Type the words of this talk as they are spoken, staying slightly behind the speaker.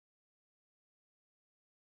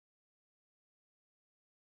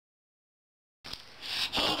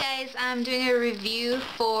guys, I'm doing a review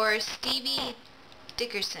for Stevie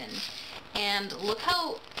Dickerson, and look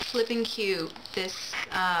how flippin' cute this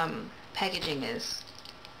packaging is.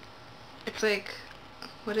 It's like,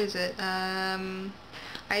 what is it?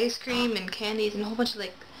 Ice cream and candies and a whole bunch of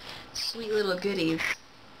like sweet little goodies.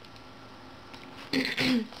 So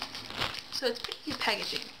it's pretty cute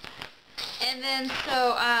packaging. And then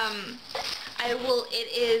it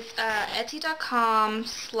is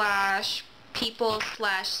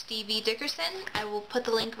etsy.com/people/Stevie Dickerson. I will put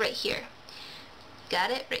the link right here.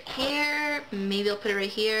 Got it right here. Maybe I'll put it right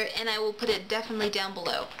here, and I will put it definitely down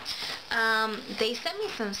below. They sent me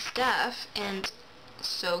some stuff, and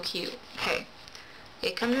so cute. Okay,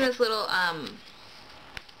 it comes in this little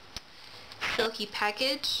silky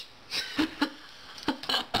package.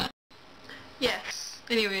 Yes.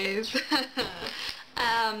 Anyways,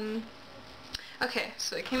 okay,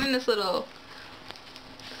 so it came in this little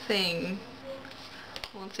thing.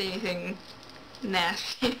 I won't say anything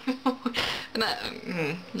nasty. not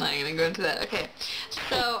gonna go into that. Okay,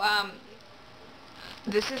 so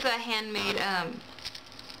this is a handmade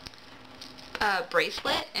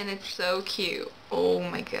bracelet, and it's so cute. Oh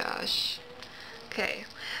my gosh. Okay,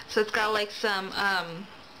 so it's got like some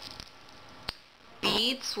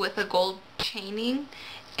beads with a gold chaining,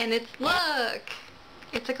 and it's like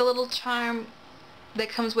a little charm that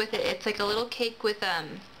comes with it. It's like a little cake with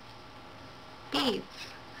beads.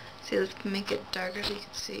 See, let's make it darker so you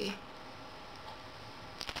can see.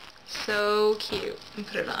 So cute. And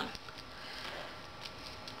put it on.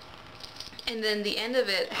 And then the end of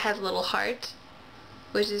it has a little heart,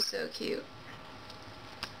 which is so cute.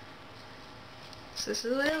 So this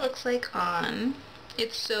is what it looks like on.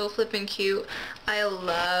 It's so flippin' cute. I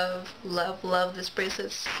love this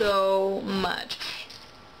bracelet so much.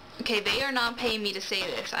 Okay, they are not paying me to say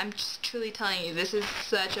this. I'm just truly telling you, this is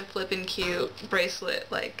such a flippin' cute bracelet.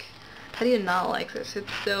 Like, how do you not like this?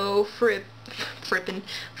 It's so flippin'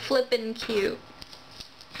 cute.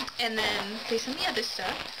 And then they sent me other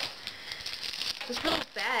stuff. This little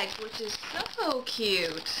bag, which is so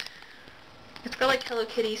cute. It's got like Hello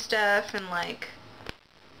Kitty stuff and like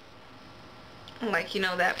you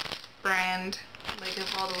know, that brand, like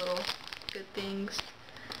of all the little good things.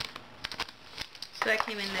 So that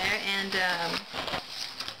came in there, and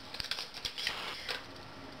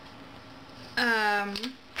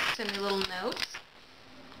sent me little notes.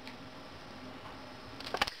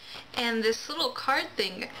 And this little card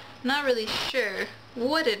thing, I'm not really sure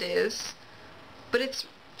what it is, but it's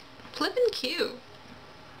flippin' cute.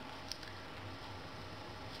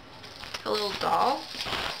 A little doll.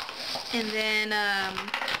 And then,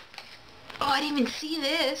 oh, I didn't even see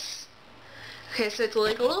this. Okay, so it's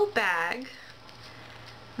like a little bag.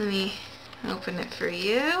 Let me open it for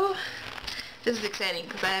you. This is exciting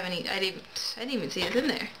because I didn't even see it in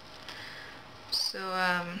there. So,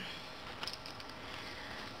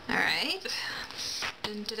 alright.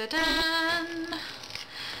 Dun, dun, dun, dun.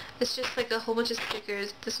 It's just like a whole bunch of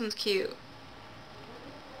stickers. This one's cute.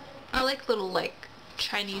 I like little, like,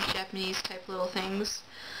 Chinese, Japanese type little things.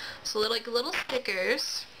 So little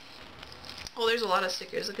stickers. Oh, there's a lot of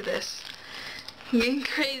stickers. Look at this. I'm getting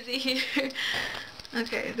crazy here.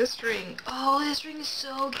 Okay, this ring. Oh, this ring is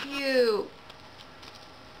so cute.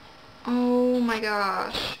 Oh my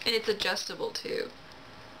gosh. And it's adjustable too.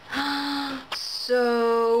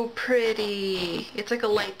 So pretty. It's like a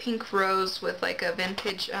light pink rose with like a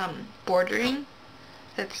vintage bordering.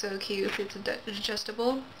 That's so cute. It's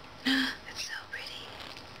adjustable. That's so pretty.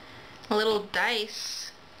 A little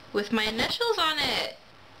dice with my initials on it.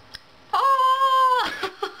 Oh!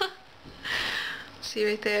 See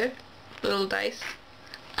right there? Little dice.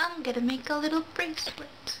 I'm gonna make a little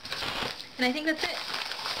bracelet. And I think that's it.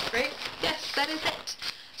 Right? Yes, that is it.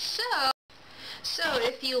 So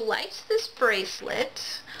if you liked this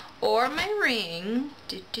bracelet or my ring,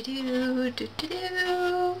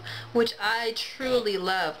 which I truly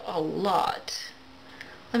love a lot,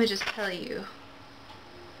 let me just tell you,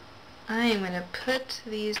 I am going to put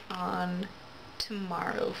these on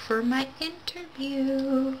tomorrow for my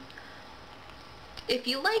interview. If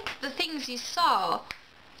you like the things you saw,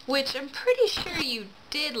 which I'm pretty sure you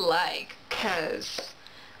did like, because,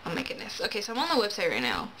 oh my goodness. Okay, so I'm on the website right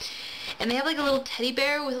now, and they have like a little teddy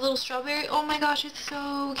bear with a little strawberry. Oh my gosh, it's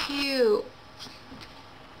so cute.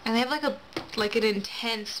 And they have like an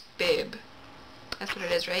intense bib. That's what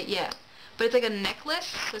it is, right? Yeah. But it's like a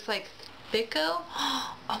necklace, so it's like Bico.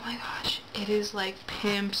 Oh my gosh, it is like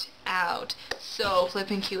pimped out. So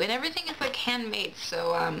flippin' cute, and everything is like handmade.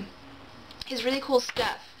 So it's really cool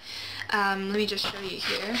stuff. Let me just show you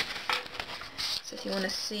here. So if you want to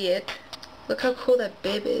see it, look how cool that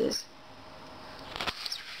bib is.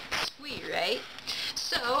 right?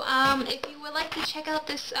 So, if you would like to check out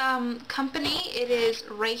this company, it is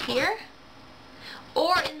right here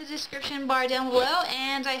or in the description bar down below,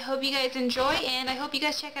 and I hope you guys enjoy, and I hope you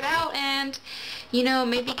guys check it out, and, you know,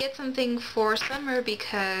 maybe get something for summer,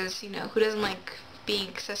 because, you know, who doesn't like being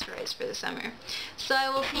accessorized for the summer? So I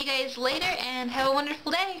will see you guys later, and have a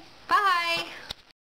wonderful day. Bye!